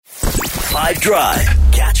5 Drive.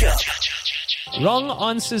 Catch up. Wrong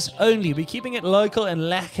answers only. We're keeping it local and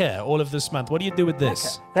lekker all of this month. What do you do with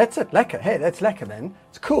this? Lekker. That's it, lekker. Hey, that's lekker, man.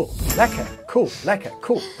 It's cool. Lekker, cool, lekker,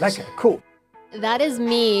 cool, lekker, cool. That is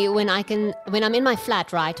me when I'm in my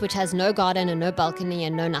flat, right, which has no garden and no balcony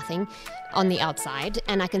and no nothing on the outside,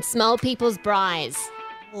 and I can smell people's braais.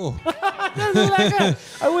 Oh. That's lekker.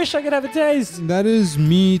 I wish I could have a taste. That is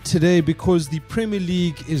me today because the Premier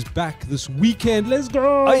League is back this weekend. Let's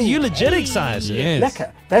go! Are you legit excited? Yes.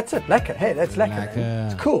 Lekker. That's it, lekker. Hey, that's lekker, man.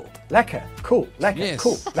 Lekker. It's cool. Lekker, cool, lekker, Yes.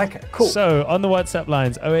 cool, lekker, cool. So, on the WhatsApp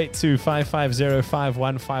lines,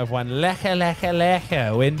 082-550-5151. Lekker, lekker,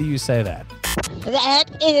 lekker. When do you say that? That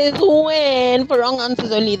is when, for wrong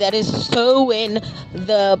answers only, that is so when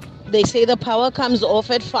they say the power comes off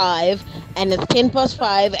at 5 and it's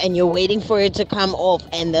 5:10 and you're waiting for it to come off,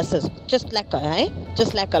 and this is just lekker, eh?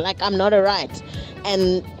 Just lekker, like I'm not alright.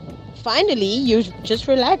 And finally, you just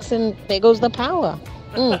relax and there goes the power.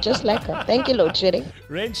 Just lekker. Thank you, load shedding.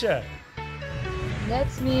 Rencha.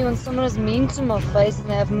 That's me when someone is mean to my face and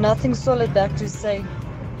I have nothing solid back to say.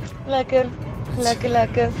 Lekker, lekker,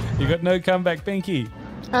 lekker. You got no comeback, Pinky.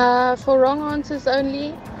 For wrong answers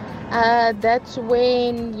only, that's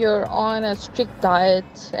when you're on a strict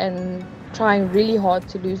diet and trying really hard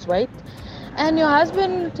to lose weight, and your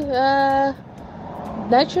husband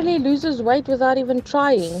naturally loses weight without even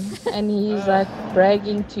trying, and he's like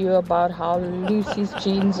bragging to you about how loose his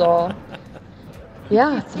jeans are.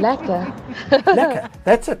 Yeah, it's lekker. Lekker.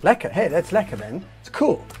 That's it, lekker. Hey, that's lekker, man. It's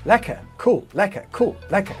cool. Lekker, cool, lekker, cool,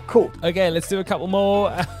 lekker, cool. Okay, let's do a couple more.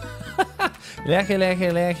 Lekker,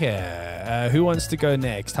 lekker, lekker. Who wants to go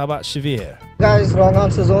next? How about Shavir? Guys, wrong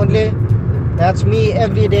answers only. That's me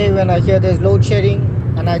every day when I hear there's load shedding,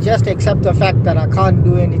 and I just accept the fact that I can't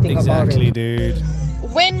do anything about it. Exactly, dude.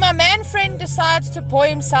 When my man friend decides to pour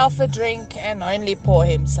himself a drink and only pour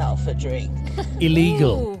himself a drink.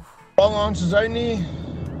 Illegal. Wrong answers only.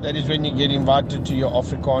 That is when you get invited to your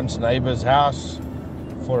Afrikaans neighbor's house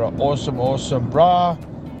for an awesome bra,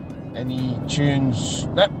 and he tunes,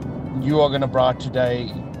 nope, you are going to bra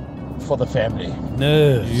today for the family.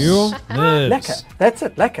 Nerves. You? Nerves. Lekker. That's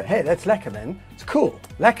it, lekker. Hey, that's lekker, man. It's cool.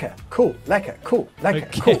 Lekker, cool, lekker, cool, lekker,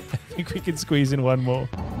 Okay, cool. I think we can squeeze in one more.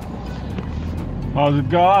 How's it,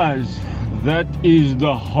 guys? That is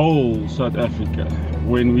the whole South Africa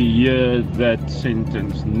when we hear that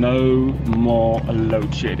sentence, no more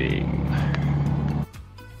load shedding.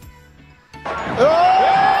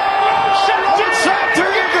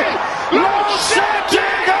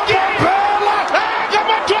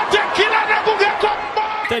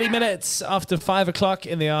 Minutes after 5 o'clock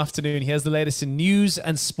in the afternoon. Here's the latest in news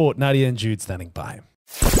and sport. Nadia and Jude standing by.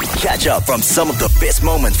 Catch up from some of the best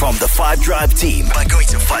moments from the 5 Drive team by going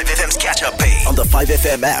to 5FM's catch up page on the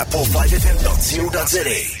 5FM app or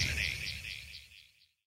 5FM.co.za.